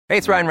Hey,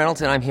 it's Ryan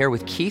Reynolds, and I'm here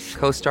with Keith,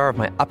 co-star of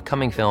my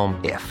upcoming film,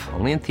 If,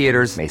 only in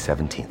theaters May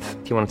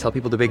 17th. Do you want to tell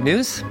people the big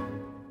news?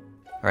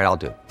 All right, I'll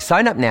do it.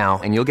 Sign up now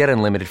and you'll get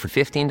unlimited for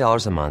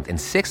 $15 a month and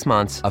 6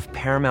 months of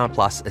Paramount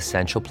Plus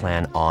Essential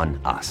Plan on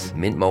us.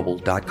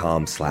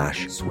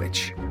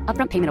 MintMobile.com/switch.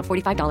 Upfront payment of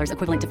 $45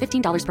 equivalent to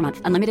 $15 per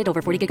month. Unlimited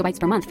over 40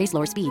 gigabytes per month. Face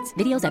lower speeds.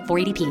 Videos at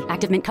 480p.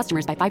 Active Mint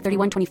customers by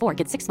 531.24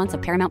 get 6 months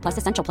of Paramount Plus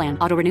Essential Plan.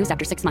 Auto renews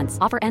after 6 months.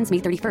 Offer ends May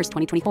 31st,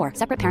 2024.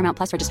 Separate Paramount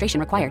Plus registration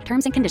required.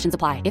 Terms and conditions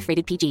apply if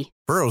rated PG.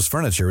 Burrow's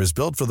furniture is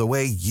built for the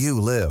way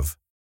you live.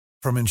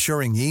 From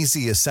ensuring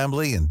easy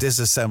assembly and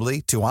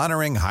disassembly to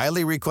honoring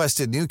highly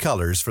requested new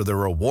colors for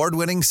their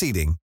award-winning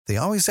seating, they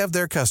always have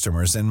their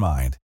customers in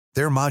mind.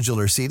 Their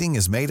modular seating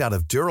is made out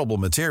of durable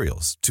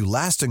materials to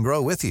last and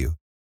grow with you.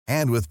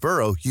 And with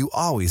Burrow, you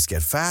always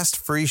get fast,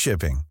 free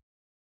shipping.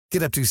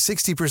 Get up to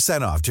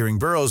 60% off during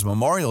Burrow's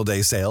Memorial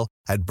Day sale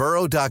at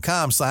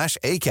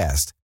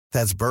burrow.com/ACAST.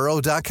 That's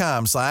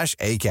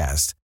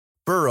burrow.com/ACAST.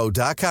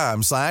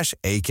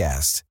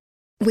 burrow.com/ACAST.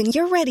 When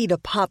you're ready to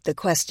pop the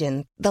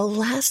question, the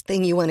last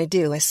thing you want to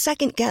do is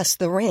second-guess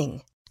the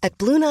ring. At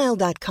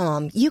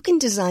BlueNile.com, you can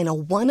design a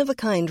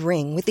one-of-a-kind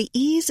ring with the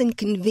ease and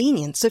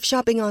convenience of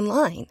shopping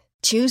online.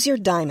 Choose your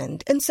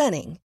diamond and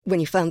setting. When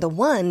you find the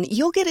one,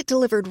 you'll get it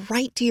delivered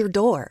right to your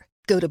door.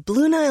 Go to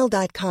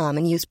BlueNile.com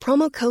and use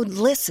promo code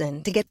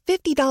LISTEN to get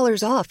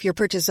 $50 off your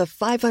purchase of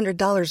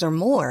 $500 or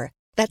more.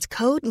 That's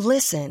code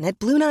LISTEN at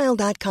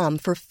BlueNile.com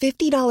for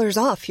 $50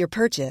 off your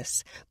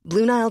purchase.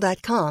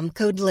 BlueNile.com,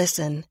 code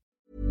LISTEN.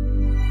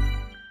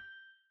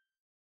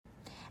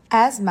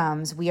 As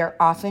moms, we are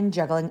often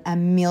juggling a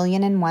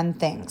million and one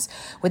things.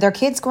 With our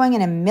kids going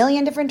in a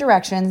million different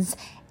directions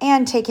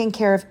and taking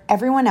care of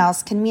everyone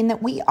else can mean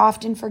that we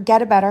often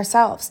forget about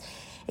ourselves.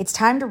 It's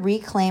time to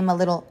reclaim a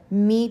little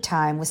me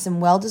time with some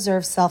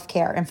well-deserved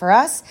self-care. And for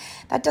us,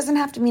 that doesn't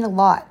have to mean a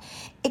lot.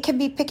 It can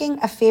be picking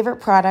a favorite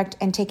product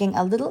and taking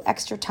a little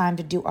extra time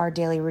to do our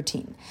daily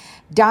routine.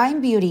 Dime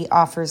Beauty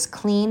offers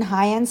clean,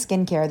 high-end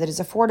skincare that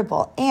is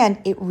affordable, and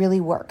it really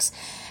works.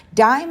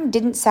 Dime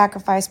didn't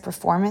sacrifice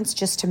performance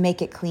just to make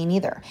it clean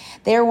either.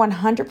 They are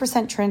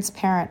 100%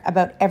 transparent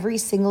about every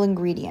single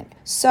ingredient,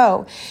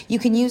 so you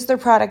can use their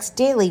products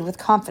daily with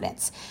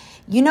confidence.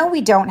 You know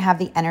we don't have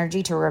the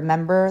energy to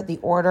remember the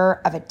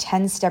order of a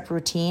 10-step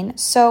routine,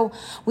 so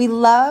we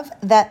love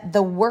that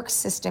the work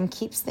system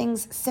keeps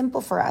things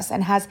simple for us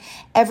and has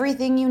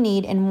everything you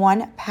need in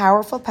one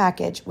powerful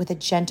package with a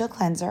gentle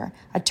cleanser,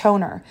 a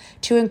toner,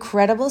 2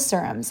 incredible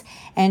serums,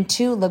 and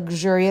 2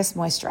 luxurious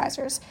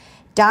moisturizers.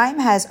 Dime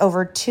has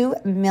over 2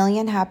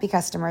 million happy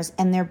customers,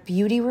 and their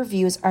beauty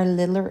reviews are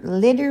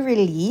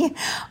literally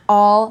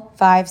all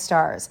 5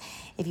 stars.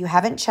 If you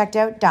haven't checked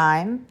out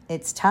Dime,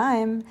 it's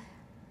time.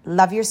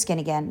 Love your skin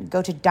again.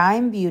 Go to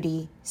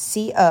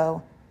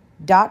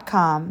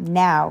dimebeautyco.com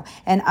now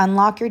and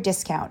unlock your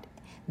discount.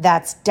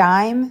 That's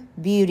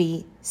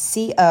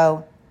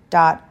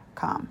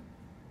dimebeautyco.com.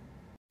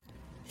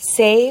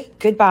 Say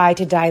goodbye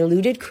to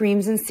diluted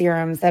creams and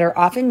serums that are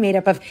often made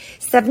up of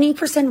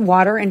 70%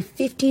 water and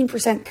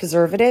 15%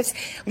 preservatives,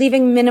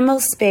 leaving minimal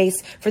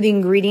space for the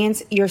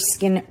ingredients your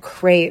skin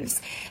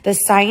craves. The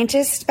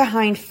scientists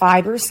behind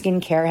fiber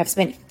skincare have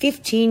spent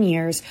 15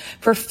 years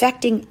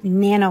perfecting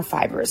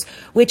nanofibers,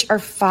 which are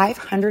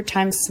 500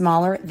 times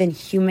smaller than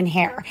human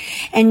hair.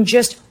 And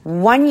just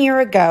 1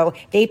 year ago,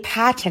 they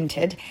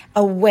patented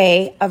a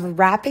way of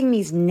wrapping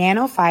these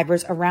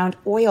nanofibers around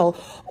oil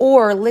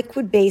or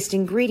liquid-based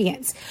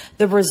ingredients.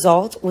 The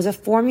result was a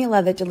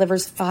formula that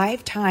delivers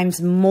 5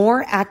 times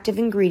more active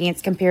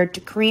ingredients compared to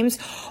creams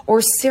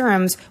or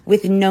serums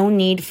with no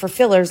need for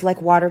fillers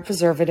like water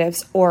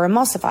preservatives or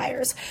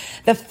emulsifiers.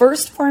 The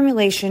first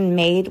formulation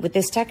made with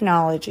this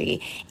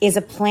technology is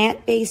a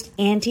plant-based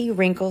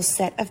anti-wrinkle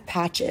set of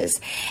patches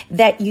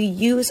that you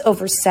use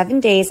over 7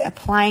 days,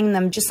 applying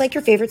them just like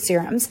your favorite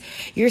serums.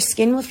 Your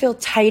skin will feel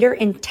tighter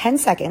in 10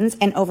 seconds,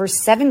 and over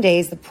 7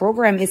 days, the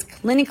program is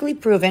clinically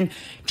proven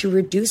to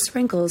reduce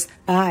wrinkles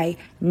by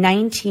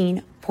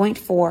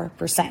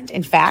 19.4%.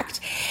 In fact,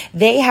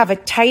 they have a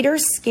tighter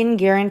skin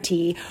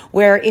guarantee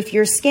where if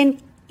your skin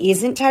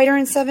isn't tighter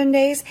in 7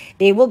 days,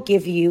 they will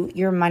give you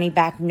your money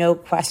back, no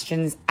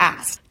questions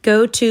asked.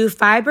 Go to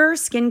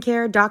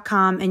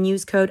fiberskincare.com and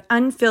use code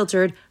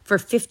UNFILTERED for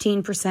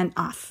 15%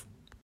 off.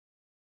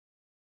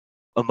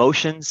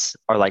 Emotions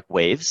are like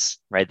waves,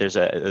 right? There's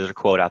a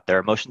quote out there.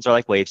 Emotions are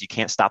like waves. You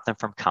can't stop them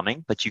from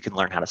coming, but you can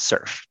learn how to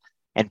surf.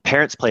 And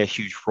parents play a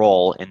huge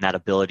role in that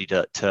ability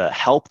to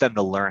help them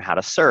to learn how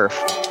to surf.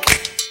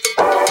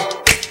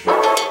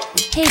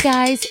 Hey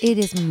guys, it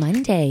is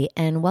Monday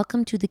and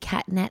welcome to the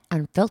CatNat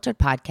Unfiltered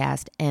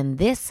podcast. And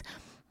this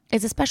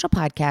is a special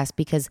podcast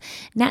because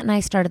Nat and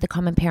I started the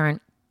Common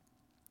Parent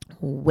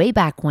way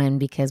back when,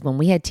 because when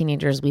we had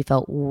teenagers, we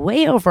felt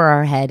way over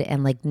our head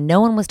and like no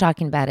one was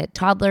talking about it.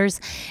 Toddlers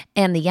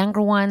and the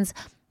younger ones,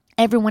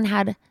 everyone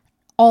had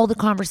all the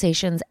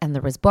conversations and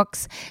there was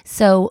books.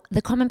 So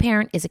the Common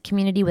Parent is a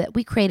community that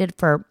we created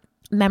for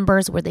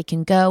members where they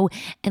can go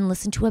and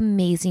listen to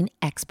amazing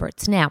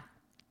experts. Now,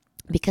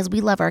 because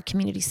we love our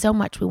community so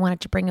much, we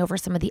wanted to bring over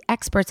some of the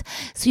experts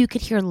so you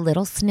could hear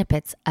little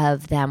snippets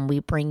of them. We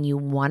bring you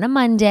one a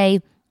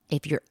Monday.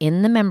 If you're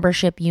in the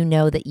membership, you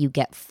know that you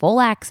get full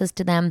access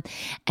to them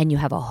and you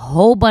have a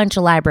whole bunch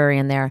of library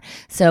in there.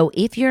 So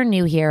if you're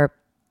new here,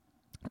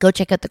 go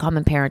check out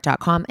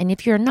thecommonparent.com. And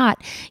if you're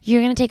not,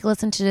 you're going to take a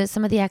listen to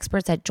some of the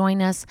experts that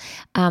join us.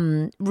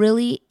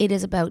 Really, it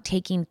is about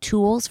taking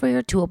tools for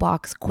your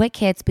toolbox, quick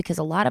hits, because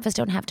a lot of us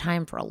don't have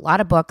time for a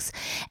lot of books.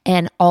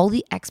 And all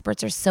the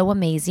experts are so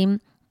amazing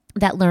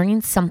that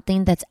learning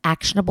something that's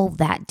actionable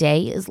that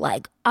day is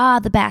like,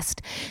 the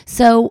best.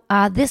 So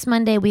this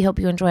Monday, we hope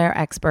you enjoy our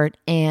expert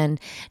and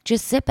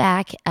just sit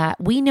back.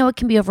 We know it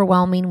can be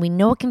overwhelming. We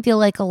know it can feel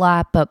like a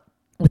lot, but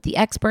with the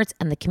experts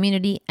and the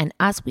community and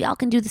us, we all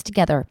can do this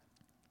together.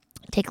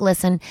 Take a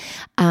listen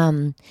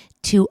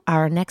to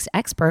our next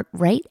expert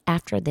right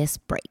after this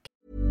break.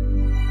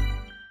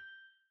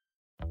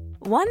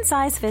 One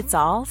size fits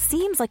all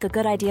seems like a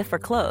good idea for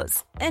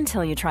clothes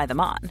until you try them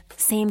on.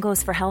 Same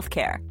goes for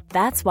healthcare.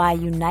 That's why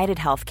United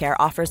Healthcare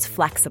offers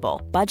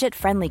flexible,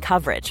 budget-friendly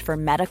coverage for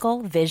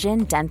medical,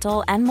 vision,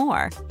 dental, and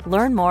more.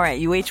 Learn more at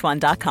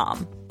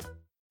uh1.com.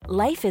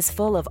 Life is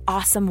full of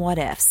awesome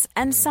what-ifs,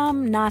 and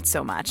some not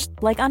so much,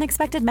 like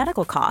unexpected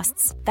medical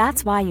costs.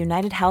 That's why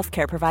United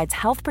Healthcare provides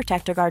Health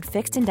Protector Guard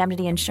fixed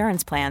indemnity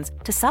insurance plans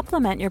to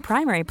supplement your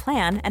primary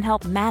plan and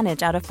help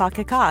manage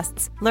out-of-pocket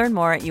costs. Learn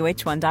more at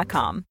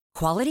uh1.com.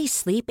 Quality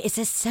sleep is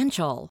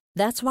essential.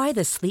 That's why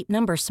the Sleep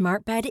Number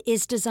Smart Bed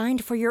is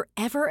designed for your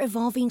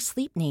ever-evolving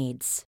sleep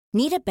needs.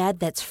 Need a bed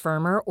that's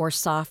firmer or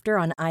softer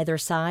on either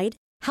side?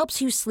 Helps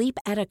you sleep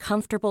at a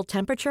comfortable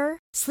temperature?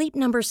 Sleep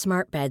Number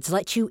Smart Beds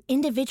let you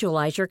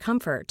individualize your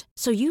comfort,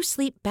 so you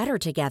sleep better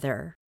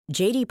together.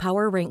 J.D.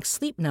 Power ranks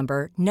Sleep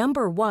Number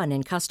number 1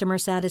 in customer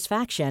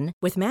satisfaction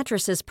with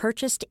mattresses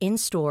purchased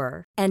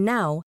in-store. And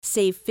now,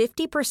 save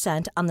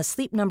 50% on the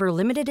Sleep Number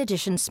Limited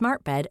Edition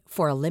Smart Bed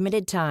for a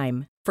limited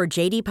time. For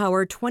J.D.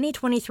 Power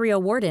 2023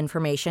 award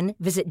information,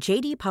 visit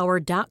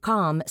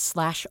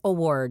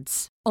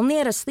jdpower.com/awards. Only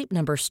at a Sleep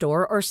Number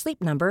store or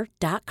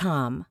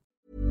sleepnumber.com.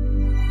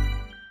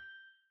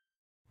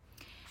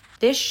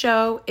 This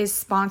show is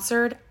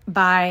sponsored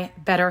by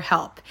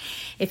BetterHelp.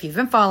 If you've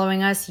been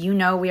following us, you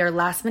know we are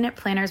last-minute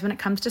planners when it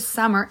comes to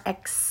summer,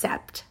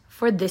 except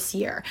for this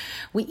year.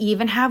 We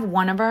even have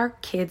one of our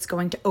kids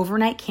going to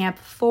overnight camp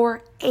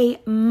for a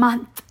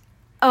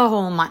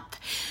whole month.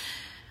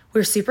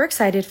 We're super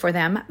excited for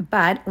them,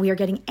 but we are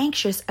getting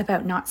anxious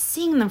about not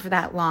seeing them for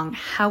that long.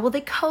 How will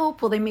they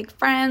cope? Will they make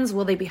friends?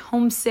 Will they be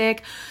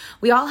homesick?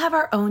 We all have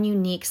our own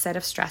unique set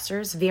of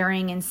stressors,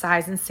 varying in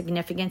size and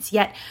significance,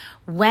 yet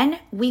when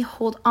we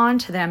hold on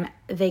to them,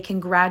 they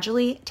can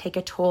gradually take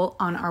a toll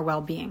on our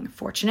well-being.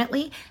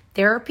 Fortunately,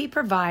 therapy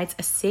provides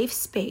a safe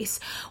space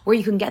where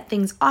you can get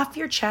things off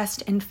your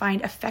chest and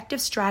find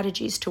effective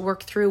strategies to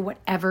work through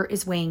whatever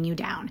is weighing you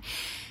down.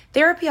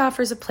 Therapy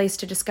offers a place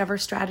to discover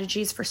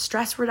strategies for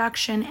stress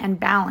reduction and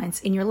balance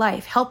in your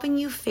life, helping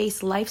you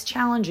face life's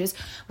challenges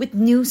with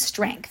new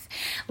strength.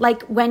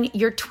 Like when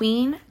your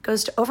tween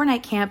goes to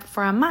overnight camp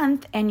for a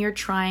month and you're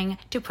trying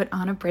to put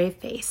on a brave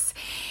face.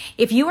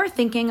 If you are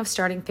thinking of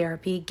starting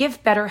therapy,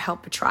 give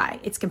BetterHelp a try.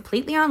 It's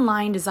completely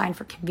online, designed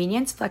for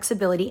convenience,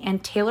 flexibility,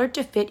 and tailored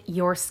to fit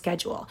your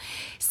schedule.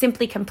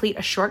 Simply complete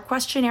a short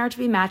questionnaire to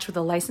be matched with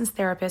a licensed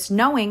therapist,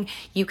 knowing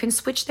you can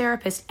switch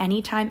therapists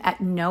anytime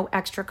at no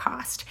extra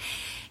cost.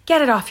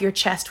 Get it off your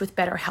chest with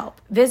BetterHelp.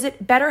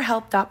 Visit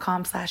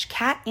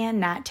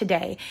betterhelp.com/catandnat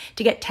today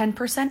to get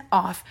 10%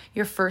 off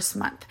your first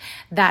month.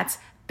 That's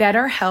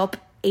BetterHelp,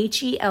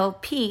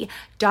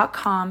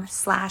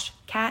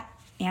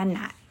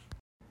 HELP.com/catandnat.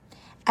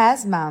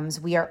 As moms,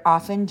 we are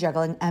often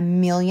juggling a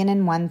million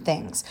and one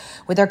things.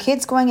 With our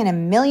kids going in a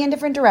million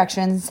different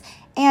directions,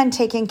 and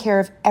taking care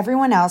of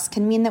everyone else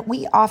can mean that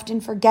we often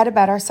forget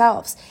about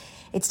ourselves.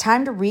 It's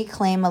time to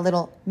reclaim a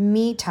little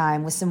me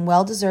time with some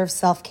well-deserved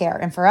self-care.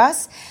 And for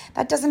us,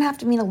 that doesn't have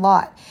to mean a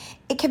lot.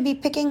 It can be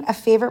picking a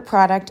favorite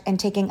product and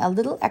taking a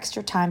little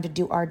extra time to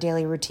do our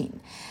daily routine.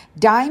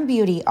 Dime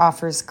Beauty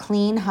offers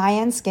clean,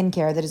 high-end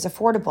skincare that is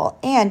affordable,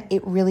 and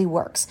it really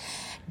works.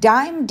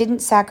 Dime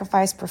didn't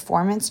sacrifice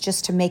performance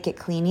just to make it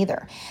clean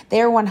either.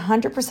 They are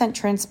 100%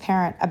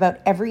 transparent about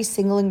every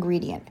single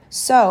ingredient,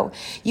 so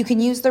you can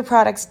use their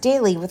products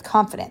daily with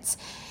confidence.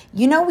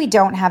 You know we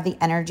don't have the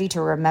energy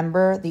to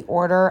remember the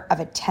order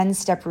of a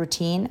 10-step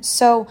routine,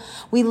 so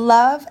we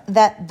love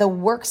that the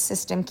work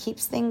system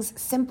keeps things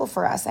simple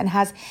for us and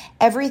has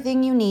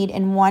everything you need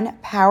in one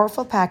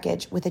powerful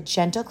package with a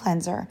gentle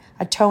cleanser,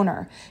 a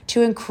toner,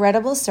 2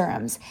 incredible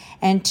serums,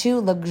 and 2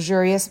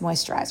 luxurious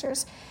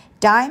moisturizers.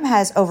 Dime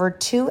has over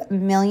 2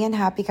 million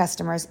happy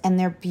customers, and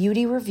their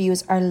beauty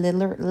reviews are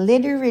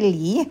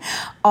literally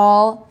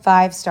all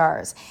 5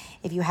 stars.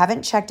 If you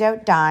haven't checked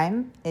out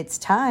Dime, it's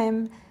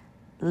time.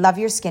 Love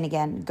your skin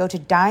again. Go to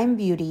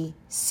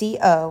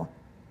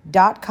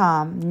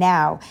dimebeautyco.com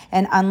now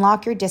and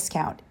unlock your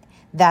discount.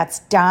 That's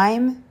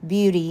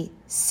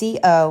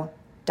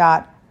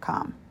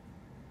dimebeautyco.com.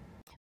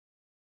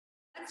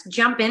 Let's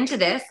jump into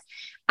this.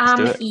 Let's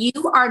do it.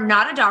 You are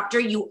not a doctor.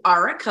 You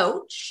are a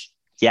coach.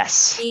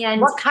 Yes.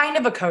 And what kind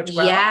of a coach,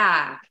 bro?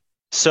 Yeah.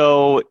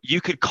 So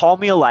you could call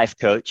me a life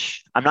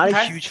coach. I'm not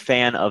a huge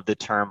fan of the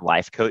term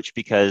life coach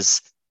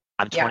because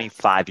I'm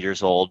 25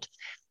 years old.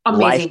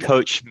 Amazing. Life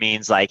coach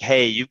means like,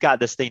 hey, you've got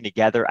this thing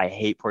together. I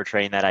hate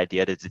portraying that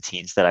idea to the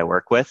teens that I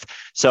work with.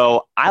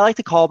 So I like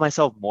to call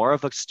myself more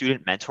of a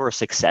student mentor, a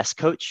success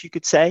coach, you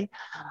could say.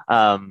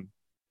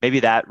 Maybe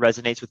that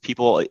resonates with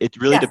people. It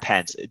really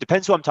depends. It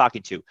depends who I'm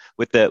talking to.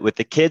 With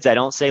the kids, I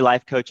don't say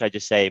life coach. I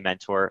just say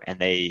mentor, and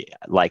they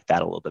like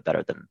that a little bit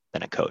better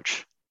than a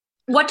coach.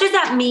 What does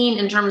that mean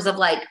in terms of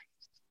like,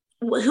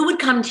 who would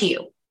come to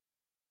you?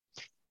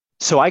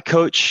 So I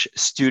coach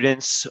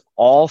students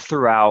all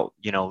throughout,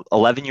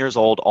 11 years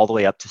old, all the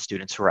way up to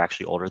students who are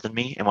actually older than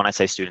me. And when I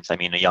say students, I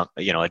mean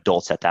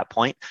adults at that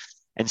point.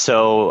 And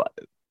so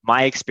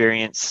my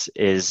experience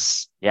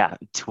is,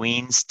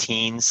 tweens,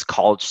 teens,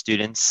 college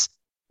students,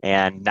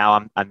 and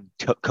now I'm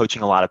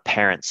coaching a lot of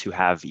parents who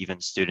have even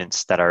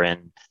students that are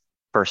in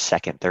first,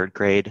 second, third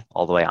grade,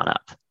 all the way on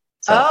up.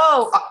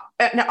 So,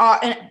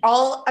 and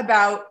all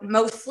about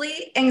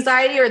mostly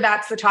anxiety, or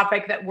that's the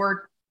topic that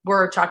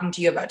we're talking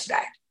to you about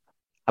today?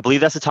 I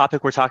believe that's the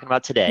topic we're talking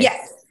about today.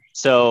 Yes.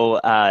 So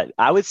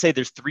I would say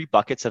there's 3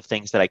 buckets of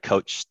things that I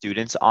coach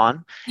students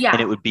on. Yeah. And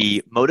it would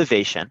be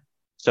motivation.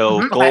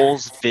 So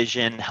goals,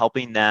 vision,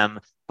 helping them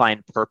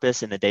find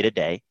purpose in the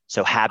day-to-day.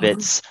 So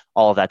habits,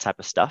 all of that type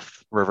of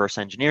stuff, reverse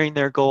engineering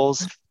their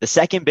goals. The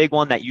second big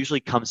one that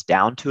usually comes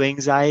down to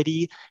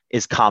anxiety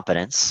is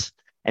confidence.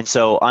 And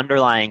so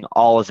underlying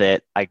all of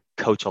it, I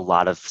coach a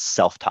lot of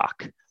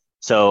self-talk.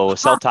 So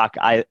self-talk,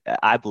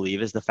 I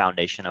believe, is the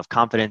foundation of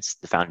confidence,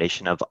 the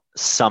foundation of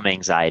some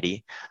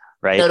anxiety,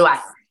 right? So do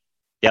I.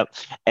 Yep.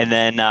 And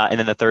then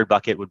the third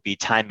bucket would be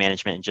time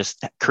management and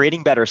just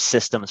creating better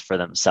systems for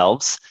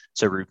themselves.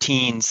 So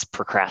routines,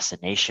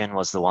 procrastination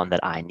was the one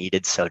that I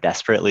needed so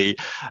desperately,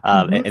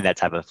 and that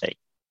type of thing.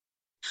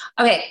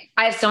 Okay.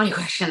 I have so many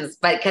questions,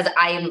 but because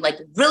I am like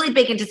really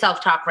big into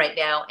self-talk right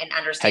now and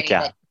understanding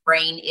that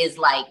brain is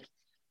like,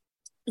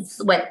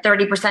 it's what,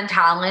 30%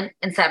 talent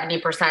and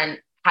 70%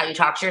 how you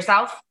talk to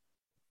yourself.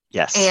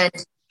 Yes. And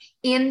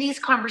in these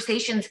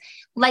conversations,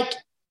 like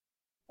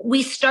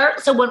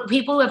so when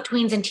people who have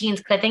tweens and teens,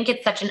 because I think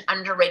it's such an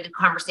underrated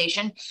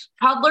conversation,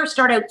 toddlers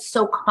start out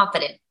so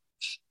confident.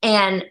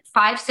 And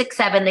 5, 6,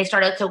 7, they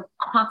start out so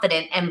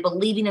confident and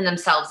believing in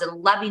themselves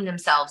and loving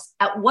themselves.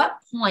 At what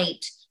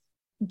point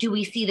do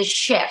we see the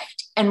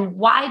shift? And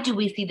why do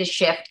we see the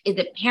shift? Is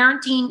it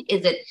parenting?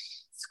 Is it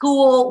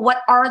school? What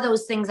are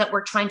those things that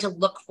we're trying to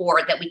look for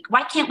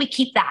why can't we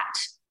keep that?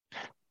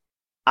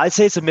 I'd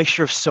say it's a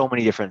mixture of so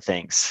many different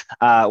things.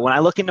 When I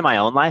look into my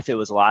own life, it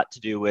was a lot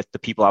to do with the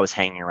people I was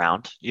hanging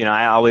around.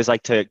 I always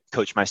like to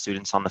coach my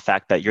students on the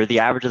fact that you're the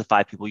average of the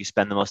 5 people you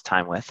spend the most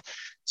time with.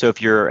 So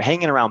if you're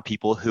hanging around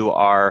people who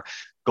are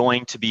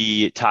going to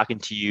be talking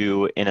to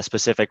you in a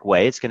specific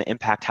way, it's going to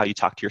impact how you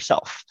talk to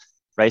yourself,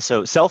 right?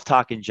 So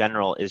self-talk in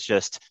general is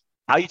just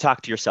how you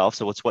talk to yourself.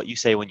 So it's what you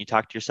say when you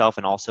talk to yourself,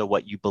 and also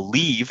what you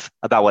believe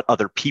about what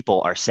other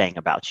people are saying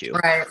about you.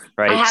 Right.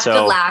 I have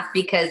to laugh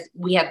because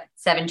we have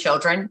 7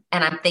 children,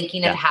 and I'm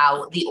thinking of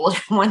how the older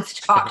ones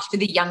talk to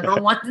the younger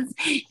ones.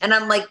 And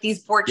I'm like, these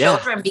poor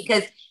children,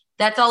 because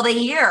that's all they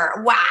hear.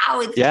 Wow.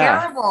 It's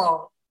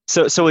terrible.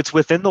 So it's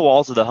within the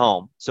walls of the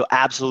home. So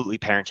absolutely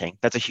parenting.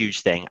 That's a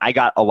huge thing. I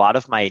got a lot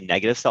of my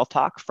negative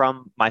self-talk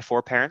from my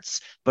 4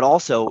 parents, but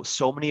also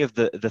so many of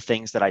the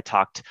things that I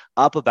talked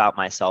up about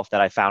myself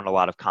that I found a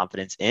lot of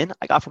confidence in,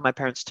 I got from my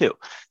parents too.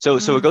 So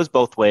it goes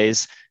both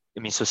ways. I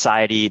mean,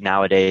 society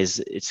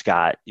nowadays, it's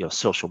got,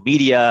 social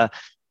media,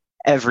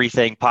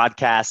 everything,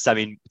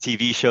 podcasts,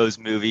 TV shows,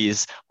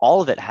 movies,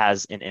 all of it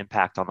has an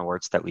impact on the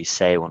words that we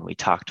say when we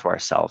talk to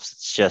ourselves.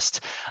 It's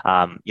just,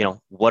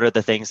 what are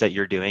the things that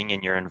you're doing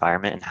in your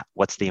environment, and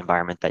what's the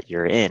environment that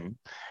you're in,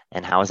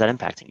 and how is that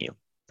impacting you?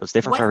 So it's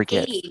different for every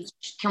kid. What age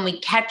can we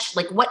catch?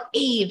 Like, what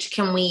age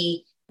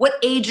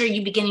are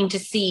you beginning to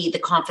see the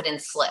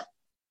confidence slip?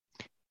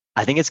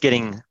 I think it's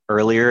getting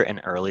earlier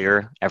and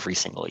earlier every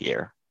single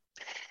year.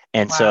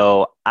 And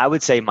so I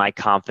would say my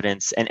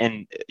confidence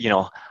and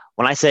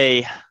when I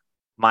say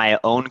my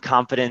own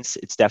confidence,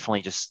 it's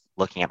definitely just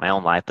looking at my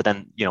own life, but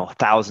then,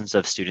 thousands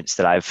of students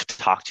that I've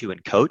talked to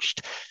and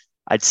coached,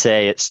 I'd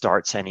say it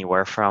starts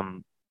anywhere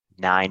from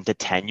 9 to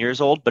 10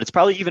 years old, but it's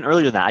probably even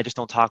earlier than that. I just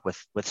don't talk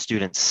with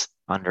students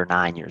under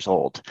 9 years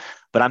old,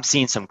 but I'm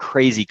seeing some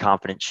crazy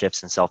confidence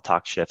shifts and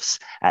self-talk shifts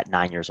at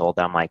 9 years old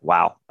that I'm like,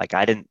 wow, like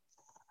I didn't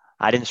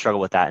struggle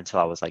with that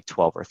until I was like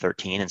 12 or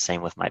 13. And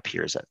same with my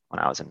peers when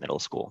I was in middle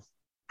school.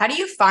 How do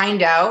you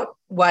find out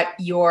what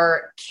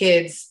your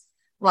kids'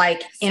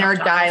 like inner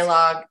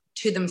dialogue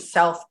to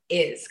themselves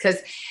is? Because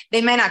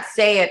they may not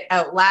say it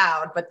out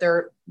loud, but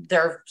they're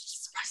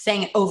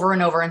saying it over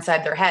and over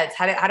inside their heads.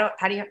 How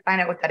do you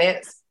find out what that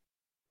is?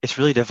 It's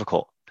really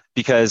difficult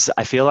because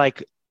I feel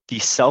like the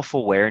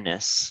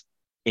self-awareness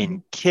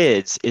in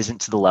kids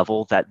isn't to the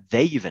level that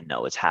they even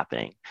know it's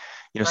happening.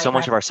 So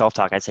much of our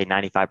self-talk, I'd say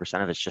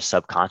 95% of it's just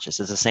subconscious.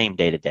 It's the same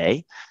day to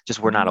day, just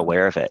we're not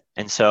aware of it.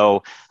 And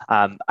so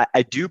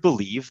I do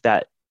believe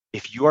that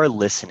if you are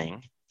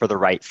listening for the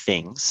right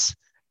things,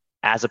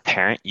 as a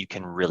parent, you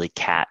can really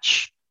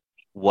catch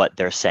what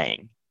they're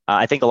saying.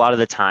 I think a lot of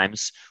the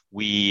times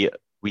we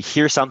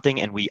hear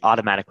something and we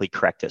automatically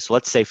correct it. So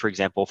let's say, for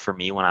example, for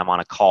me, when I'm on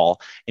a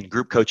call in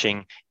group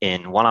coaching,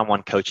 in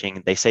one-on-one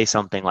coaching, they say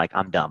something like,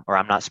 I'm dumb, or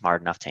I'm not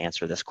smart enough to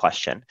answer this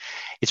question.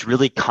 It's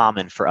really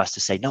common for us to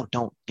say, no,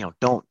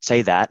 don't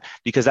say that,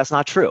 because that's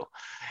not true.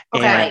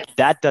 Okay. And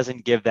that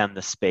doesn't give them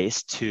the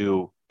space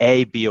to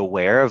be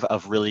aware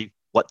of really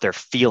what they're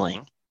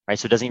feeling. Right.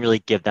 So it doesn't really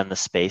give them the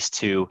space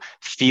to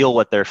feel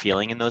what they're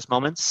feeling in those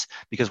moments,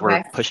 because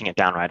we're pushing it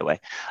down right away.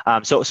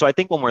 So I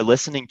think when we're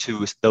listening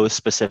to those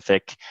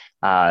specific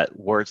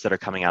words that are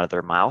coming out of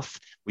their mouth,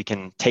 we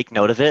can take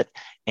note of it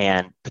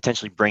and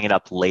potentially bring it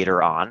up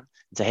later on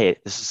and say, hey,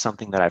 this is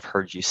something that I've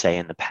heard you say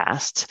in the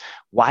past.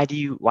 Why do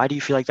you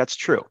feel like that's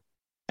true?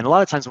 And a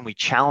lot of times when we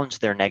challenge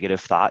their negative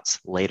thoughts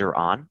later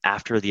on,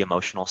 after the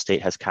emotional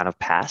state has kind of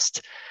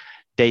passed,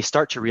 they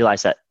start to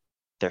realize that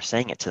they're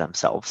saying it to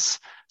themselves.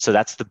 So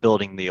that's the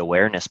building the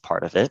awareness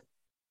part of it,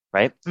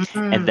 right?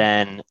 And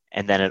then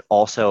it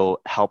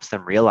also helps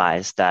them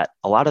realize that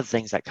a lot of the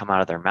things that come out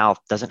of their mouth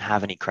doesn't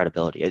have any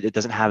credibility. It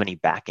doesn't have any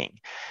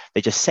backing.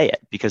 They just say it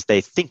because they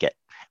think it.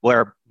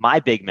 Where my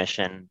big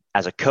mission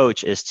as a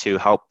coach is to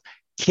help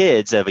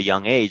kids of a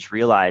young age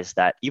realize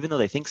that even though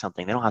they think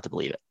something, they don't have to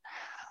believe it.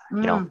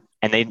 And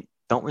they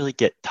don't really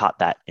get taught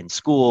that in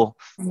school.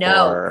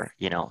 Or,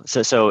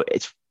 so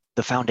it's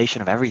the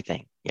foundation of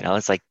everything.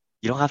 It's like,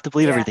 you don't have to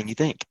believe everything you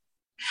think.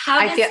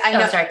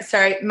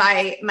 Sorry.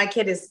 My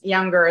kid is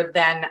younger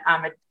than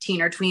a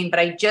teen or tween, but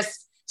I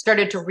just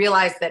started to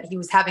realize that he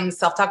was having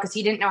self-talk because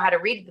he didn't know how to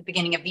read at the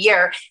beginning of the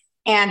year.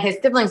 And his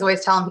siblings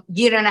always tell him,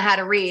 you don't know how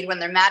to read, when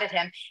they're mad at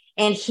him.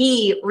 And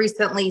he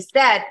recently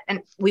said,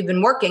 and we've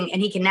been working,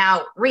 and he can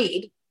now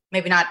read,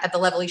 maybe not at the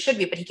level he should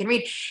be, but he can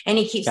read. And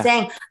he keeps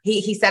saying,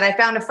 he said, I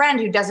found a friend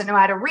who doesn't know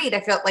how to read. I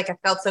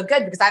felt so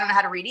good because I don't know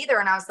how to read either.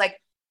 And I was like,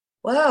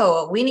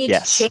 whoa, we need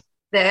to change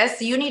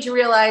this. You need to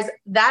realize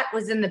that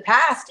was in the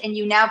past and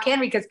you now can,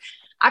 because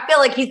I feel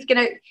like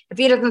if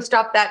he doesn't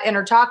stop that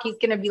inner talk, he's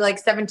going to be like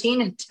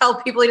 17 and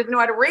tell people he doesn't know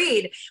how to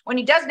read when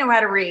he does know how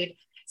to read.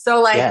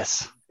 So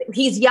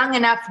he's young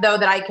enough though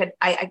that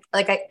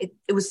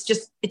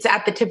it's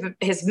at the tip of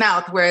his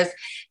mouth. Whereas,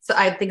 so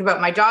I think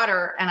about my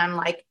daughter and I'm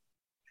like,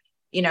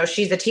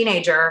 she's a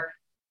teenager.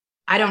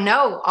 I don't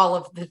know all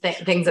of the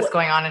things that's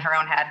going on in her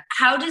own head.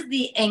 How does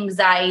the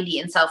anxiety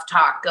and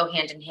self-talk go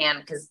hand in hand?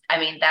 Because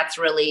that's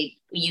really,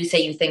 you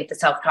say you think the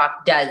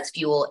self-talk does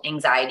fuel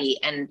anxiety,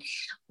 and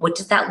what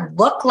does that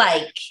look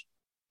like?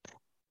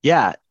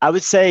 Yeah, I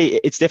would say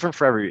it's different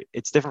for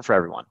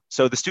everyone.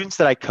 So the students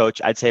that I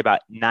coach, I'd say about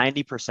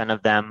 90%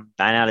 of them,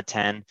 9 out of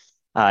 10,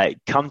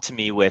 come to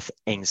me with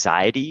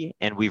anxiety,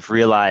 and we've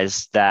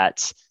realized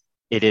that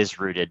it is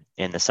rooted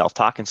in the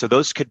self-talk. And so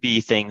those could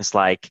be things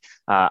like,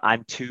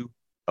 I'm too...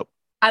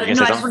 I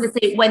just want to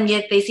say, when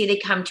they say they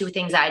come to with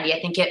anxiety,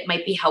 I think it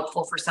might be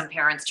helpful for some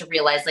parents to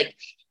realize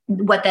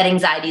what that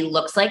anxiety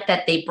looks like,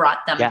 that they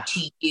brought them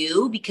to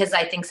you, because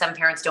I think some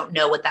parents don't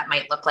know what that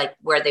might look like,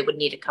 where they would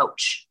need a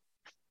coach.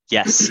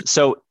 Yes.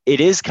 So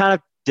it is kind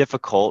of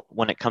difficult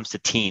when it comes to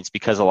teens,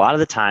 because a lot of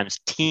the times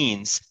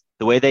teens,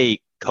 the way they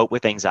cope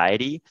with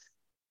anxiety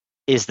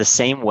is the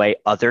same way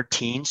other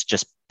teens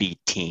just be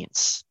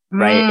teens,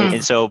 right?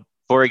 And so,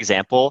 for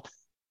example,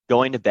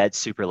 going to bed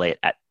super late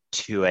at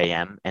 2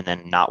 a.m. and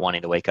then not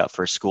wanting to wake up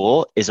for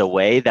school is a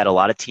way that a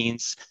lot of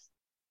teens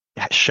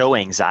show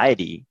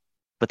anxiety,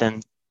 but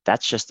then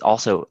that's just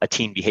also a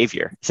teen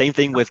behavior. Same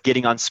thing with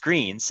getting on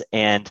screens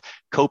and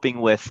coping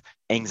with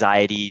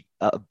anxiety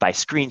by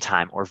screen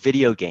time or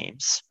video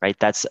games, right?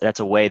 That's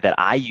a way that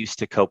I used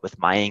to cope with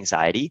my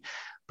anxiety.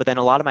 But then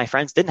a lot of my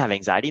friends didn't have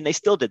anxiety and they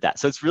still did that.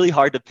 So it's really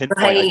hard to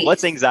pinpoint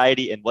what's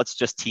anxiety and what's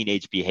just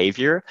teenage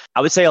behavior.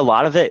 I would say a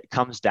lot of it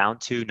comes down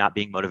to not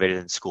being motivated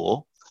in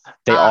school.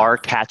 They are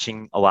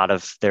catching a lot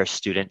of their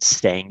students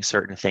saying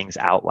certain things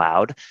out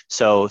loud.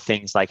 So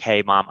things like,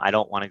 hey, mom, I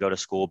don't want to go to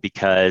school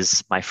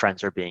because my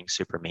friends are being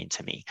super mean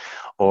to me,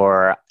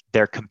 or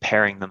they're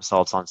comparing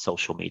themselves on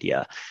social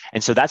media.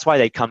 And so that's why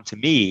they come to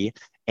me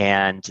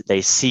and they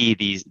see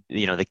these,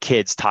 the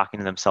kids talking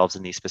to themselves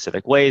in these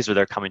specific ways, or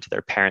they're coming to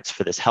their parents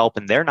for this help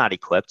and they're not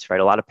equipped, right?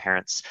 A lot of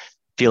parents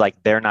feel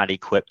like they're not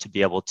equipped to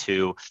be able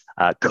to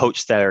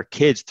coach their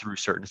kids through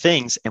certain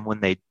things. And when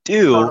they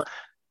do,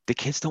 the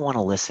kids don't want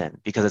to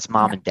listen because it's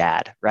mom and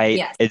dad, right?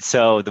 Yes. And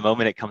so the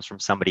moment it comes from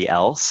somebody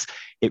else,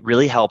 it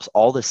really helps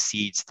all the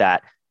seeds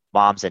that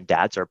moms and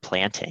dads are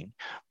planting,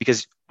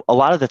 because a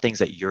lot of the things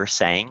that you're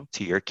saying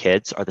to your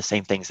kids are the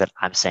same things that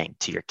I'm saying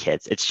to your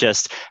kids. It's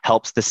just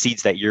helps the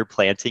seeds that you're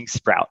planting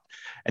sprout.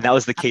 And that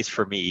was the case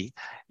for me.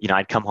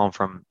 I'd come home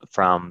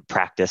from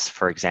practice,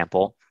 for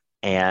example,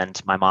 and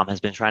my mom has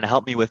been trying to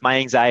help me with my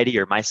anxiety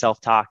or my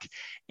self-talk.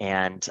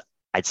 And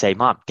I'd say,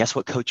 Mom, guess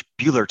what Coach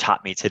Bueller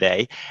taught me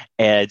today?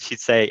 And she'd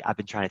say, I've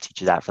been trying to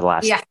teach you that for the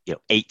last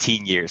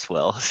 18 years,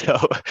 Will. So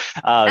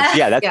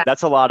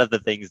that's a lot of the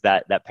things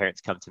that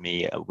parents come to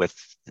me with,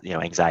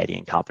 anxiety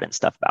and confidence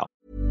stuff about.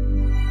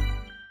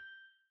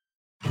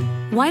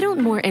 Why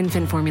don't more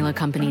infant formula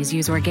companies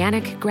use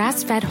organic,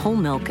 grass-fed whole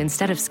milk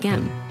instead of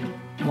skim?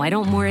 Why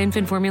don't more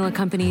infant formula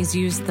companies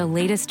use the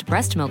latest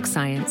breast milk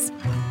science?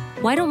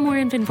 Why don't more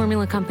infant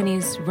formula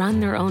companies run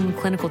their own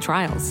clinical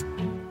trials?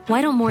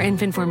 Why don't more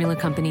infant formula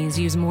companies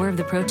use more of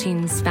the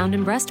proteins found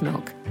in breast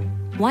milk?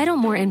 Why don't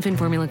more infant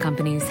formula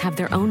companies have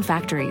their own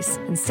factories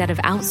instead of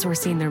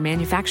outsourcing their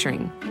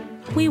manufacturing?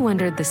 We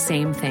wondered the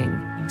same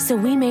thing. So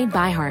we made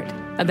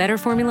ByHeart, a better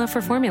formula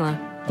for formula.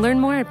 Learn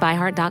more at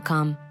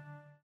byheart.com.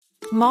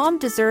 Mom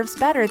deserves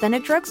better than a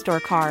drugstore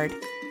card.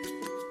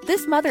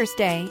 This Mother's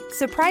Day,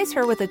 surprise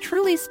her with a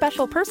truly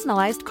special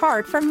personalized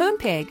card from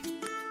Moonpig.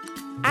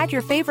 Add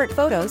your favorite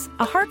photos,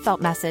 a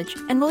heartfelt message,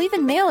 and we'll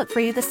even mail it for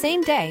you the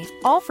same day,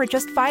 all for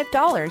just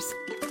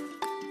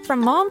 $5. From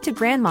mom to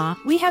grandma,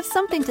 we have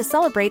something to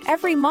celebrate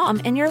every mom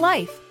in your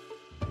life.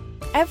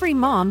 Every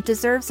mom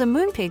deserves a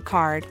Moonpig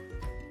card.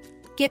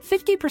 Get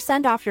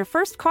 50% off your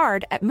first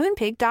card at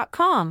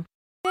moonpig.com.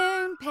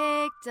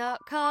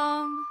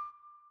 Moonpig.com.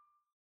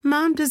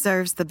 Mom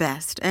deserves the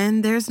best,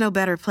 and there's no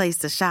better place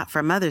to shop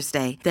for Mother's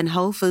Day than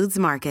Whole Foods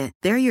Market.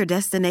 They're your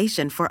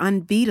destination for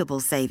unbeatable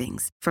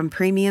savings, from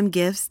premium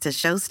gifts to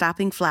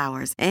show-stopping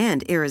flowers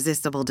and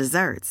irresistible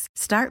desserts.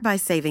 Start by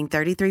saving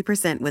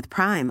 33% with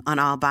Prime on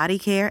all body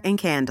care and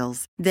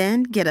candles.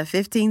 Then get a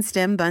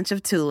 15-stem bunch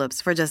of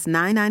tulips for just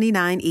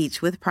 $9.99 each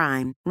with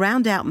Prime.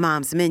 Round out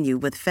Mom's menu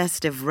with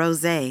festive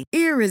rosé,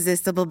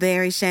 irresistible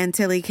berry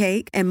chantilly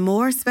cake, and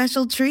more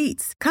special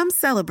treats. Come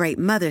celebrate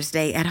Mother's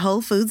Day at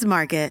Whole Foods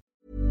Market.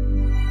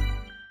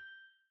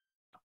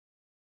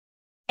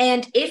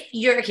 And if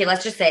you're, okay,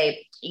 let's just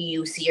say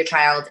you see your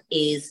child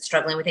is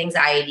struggling with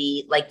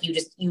anxiety, like you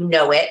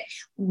know it,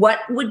 what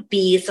would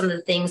be some of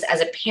the things as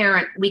a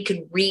parent we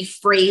could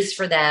rephrase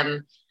for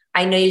them?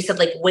 I know you said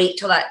like, wait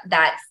till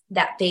that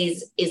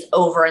phase is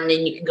over and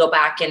then you can go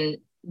back and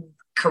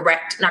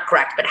not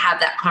correct, but have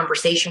that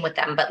conversation with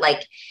them. But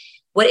like,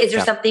 what is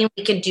there something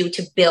we can do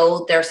to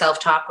build their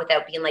self-talk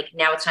without being like,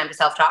 now it's time to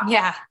self-talk?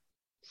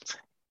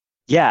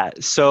 Yeah.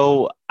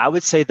 So I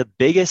would say the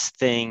biggest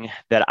thing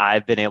that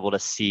I've been able to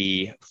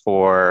see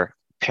for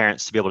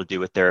parents to be able to do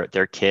with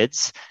their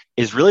kids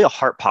is really a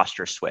heart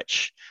posture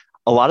switch.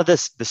 A lot of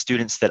the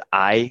students that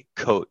I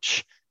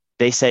coach,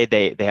 they say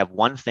they have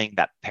one thing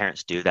that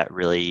parents do that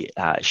really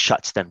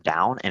shuts them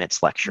down, and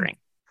it's lecturing.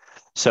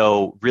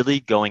 So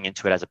really going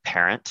into it as a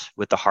parent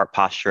with the heart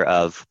posture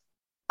of,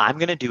 I'm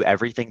going to do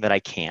everything that I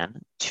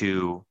can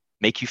to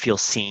make you feel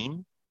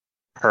seen,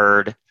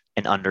 heard,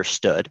 and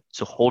understood.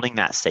 So holding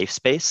that safe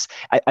space.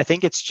 I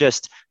think it's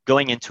just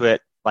going into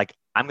it like,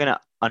 I'm going to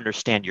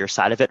understand your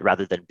side of it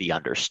rather than be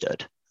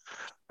understood.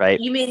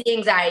 Right. You mean the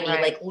anxiety,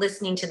 like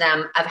listening to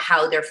them of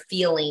how they're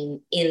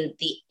feeling in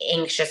the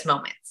anxious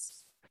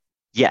moments.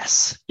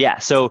 Yes. Yeah.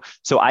 So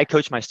I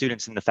coach my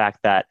students in the fact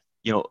that,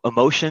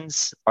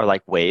 emotions are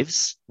like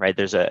waves, right?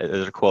 There's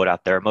a quote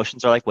out there.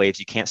 Emotions are like waves.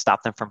 You can't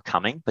stop them from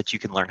coming, but you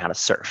can learn how to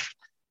surf.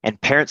 And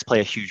parents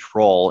play a huge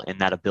role in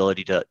that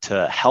ability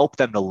to help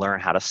them to learn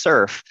how to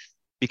surf,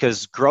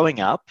 because growing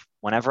up,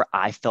 whenever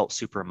I felt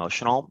super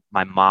emotional,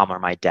 my mom or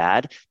my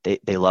dad,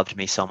 they loved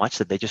me so much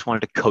that they just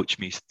wanted to coach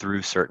me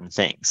through certain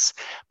things.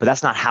 But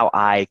that's not how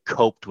I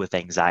coped with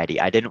anxiety.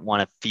 I didn't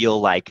want to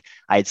feel like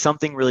I had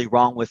something really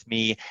wrong with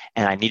me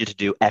and I needed to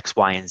do X,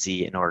 Y, and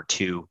Z in order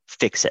to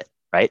fix it,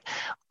 right?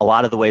 A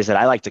lot of the ways that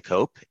I like to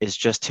cope is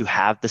just to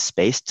have the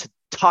space to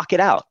talk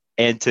it out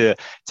and to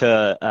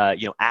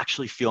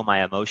actually feel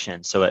my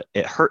emotions. So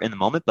it hurt in the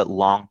moment, but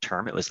long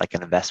term, it was like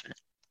an investment.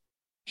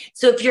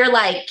 So if you're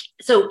like,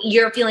 so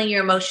you're feeling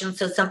your emotions,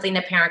 so something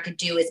a parent could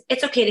do is,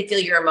 it's okay to feel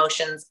your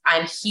emotions.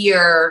 I'm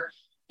here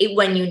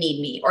when you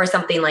need me, or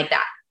something like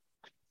that.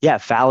 Yeah,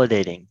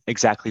 validating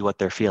exactly what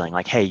they're feeling.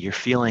 Like, hey, you're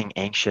feeling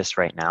anxious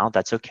right now.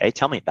 That's okay.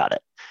 Tell me about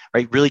it.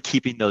 Right? Really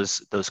keeping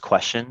those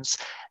questions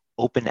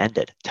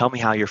open-ended. Tell me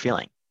how you're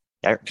feling.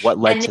 What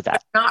led to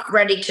that? Not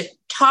ready to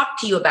talk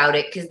to you about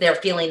it because they're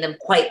feeling them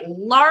quite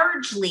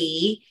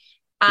largely.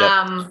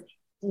 How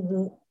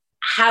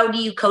do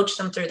you coach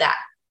them through that?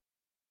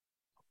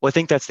 Well, I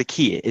think that's the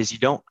key, is you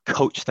don't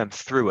coach them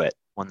through it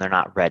when they're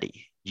not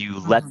ready. You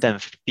let them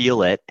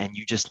feel it, and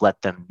you just let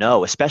them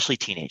know, especially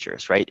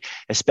teenagers, right?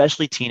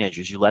 Especially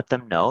teenagers, you let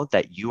them know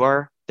that you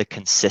are the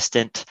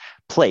consistent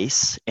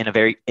place in a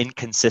very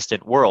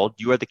inconsistent world.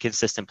 You are the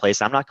consistent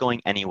place. I'm not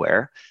going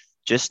anywhere.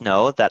 Just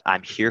know that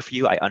I'm here for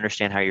you. I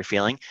understand how you're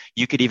feeling.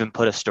 You could even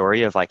put a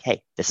story of like,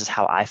 hey, this is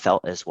how I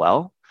felt as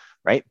well,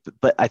 right?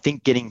 But I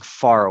think getting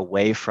far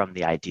away from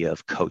the idea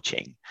of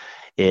coaching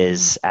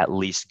is at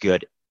least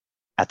good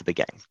at the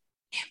beginning.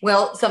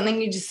 Well,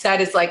 something you just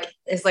said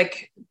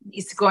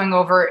is going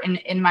over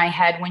in my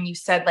head when you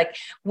said, like,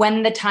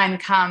 when the time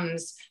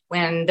comes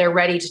when they're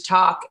ready to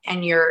talk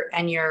and you're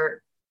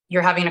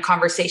having a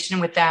conversation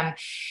with them,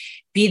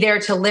 be there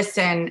to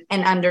listen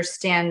and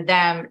understand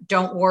them.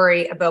 Don't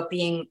worry about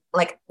being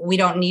like, we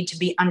don't need to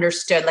be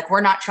understood. Like,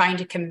 we're not trying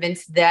to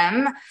convince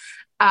them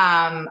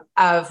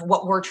of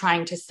what we're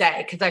trying to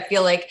say. Cause I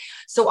feel like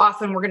so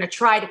often we're going to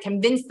try to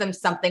convince them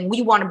something.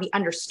 We want to be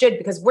understood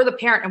because we're the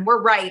parent and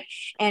we're right.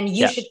 And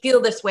you should feel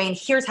this way. And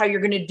here's how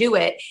you're going to do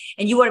it.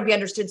 And you want to be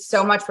understood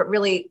so much, but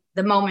really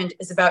the moment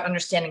is about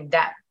understanding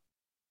them.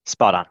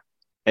 Spot on.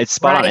 It's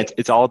spot on.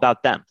 It's all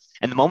about them.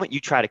 And the moment you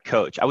try to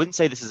coach, I wouldn't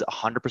say this is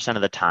 100%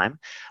 of the time,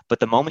 but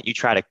the moment you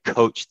try to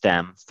coach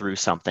them through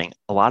something,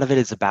 a lot of it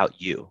is about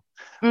you.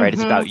 Right?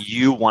 It's about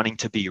you wanting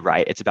to be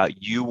right. It's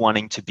about you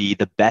wanting to be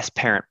the best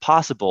parent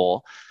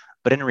possible.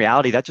 But in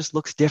reality, that just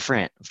looks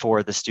different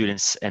for the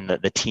students and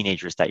the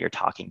teenagers that you're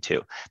talking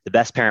to. The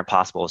best parent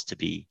possible is to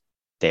be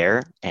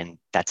there, and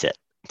that's it,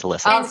 to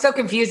listen. Oh, it's so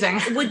confusing.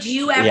 Would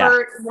you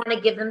ever want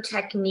to give them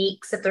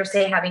techniques if they're,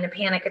 say, having a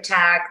panic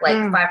attack, like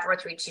 5, 4,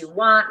 3, 2,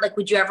 1? Like,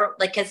 would you ever,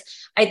 like, because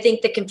I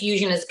think the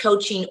confusion is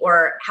coaching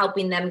or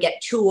helping them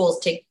get tools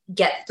to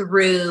get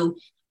through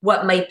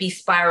what might be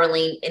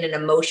spiraling in an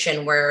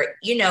emotion where,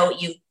 you know,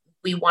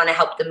 we want to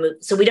help them move.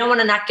 So we don't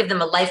want to not give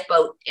them a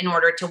lifeboat in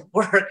order to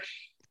work,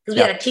 because we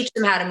got to teach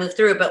them how to move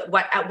through it. But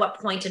at what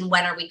point and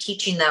when are we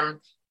teaching them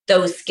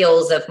those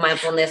skills of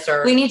mindfulness?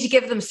 Or we need to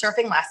give them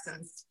surfing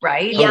lessons,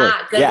 right?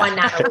 Yeah, good one,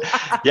 Natalie.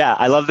 Yeah,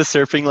 I love the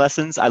surfing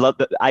lessons.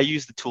 I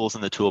use the tools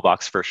in the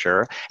toolbox for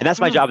sure. And that's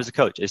my job as a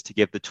coach, is to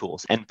give the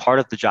tools. And part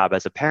of the job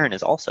as a parent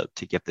is also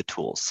to give the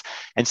tools.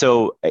 And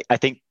so I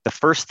think the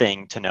first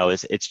thing to know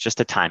is it's just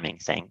a timing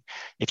thing.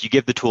 If you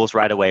give the tools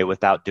right away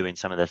without doing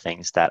some of the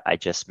things that I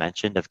just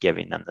mentioned of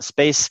giving them the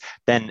space,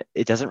 then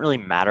it doesn't really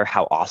matter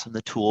how awesome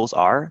the tools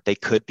are. They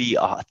could be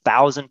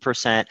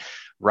 1,000%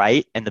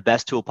 right and the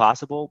best tool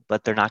possible,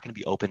 but they're not going to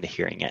be open to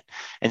hearing it.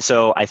 And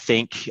so I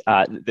think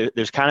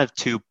there's kind of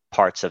two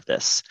parts of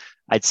this.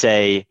 I'd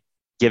say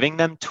giving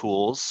them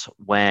tools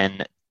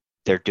when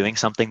they're doing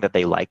something that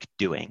they like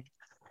doing.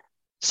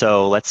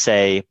 So let's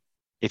say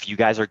if you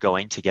guys are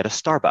going to get a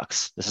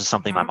Starbucks, this is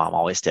something my mom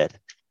always did.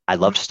 I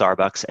loved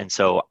Starbucks. And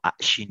so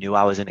she knew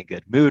I was in a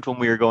good mood when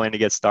we were going to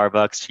get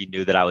Starbucks. She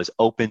knew that I was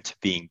open to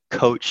being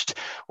coached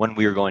when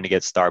we were going to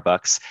get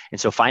Starbucks.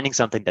 And so finding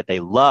something that they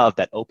love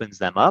that opens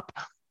them up.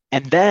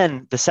 And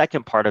then the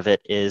second part of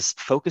it is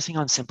focusing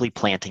on simply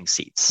planting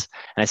seeds.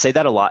 And I say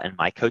that a lot in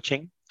my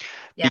coaching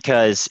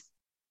because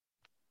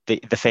the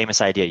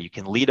famous idea, you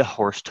can lead a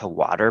horse to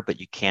water, but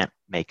you can't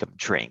make them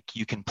drink.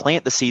 You can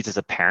plant the seeds as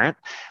a parent,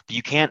 but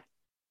you can't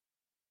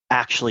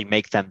actually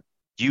make them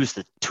use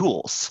the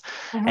tools.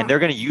 And they're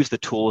going to use the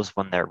tools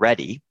when they're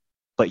ready,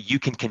 but you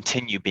can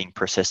continue being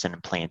persistent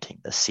in planting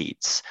the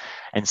seeds.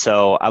 And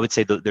so I would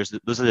say those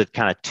are the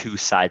kind of two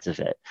sides of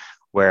it,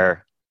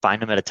 where find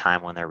them at a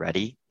time when they're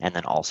ready, and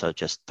then also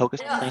just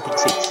focus on planting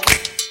seeds.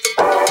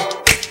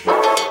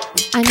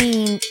 I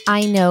mean,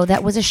 I know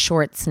that was a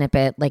short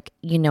snippet, like,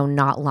 you know,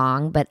 not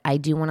long, but I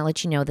do want to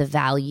let you know the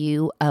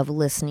value of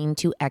listening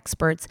to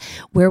experts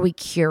where we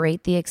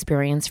curate the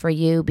experience for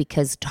you,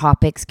 because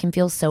topics can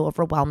feel so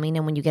overwhelming.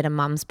 And when you get a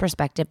mom's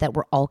perspective that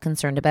we're all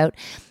concerned about,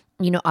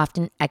 you know,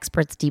 often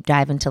experts deep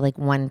dive into like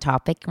one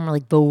topic and we're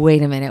like, but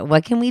wait a minute,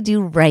 what can we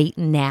do right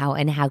now?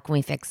 And how can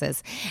we fix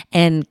this?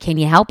 And can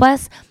you help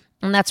us?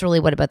 And that's really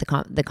what about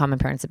the Common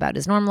Parents about,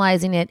 is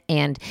normalizing it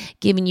and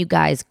giving you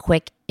guys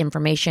quick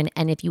information.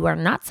 And if you are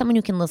not someone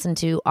who can listen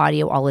to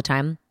audio all the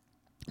time,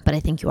 but I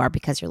think you are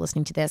because you're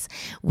listening to this,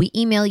 we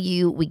email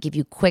you, we give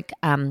you quick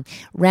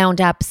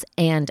roundups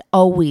and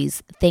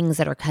always things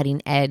that are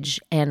cutting edge.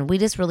 And we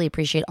just really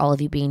appreciate all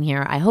of you being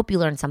here. I hope you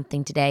learned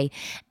something today,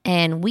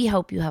 and we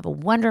hope you have a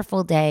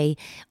wonderful day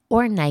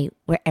or night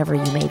wherever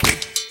you may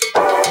be.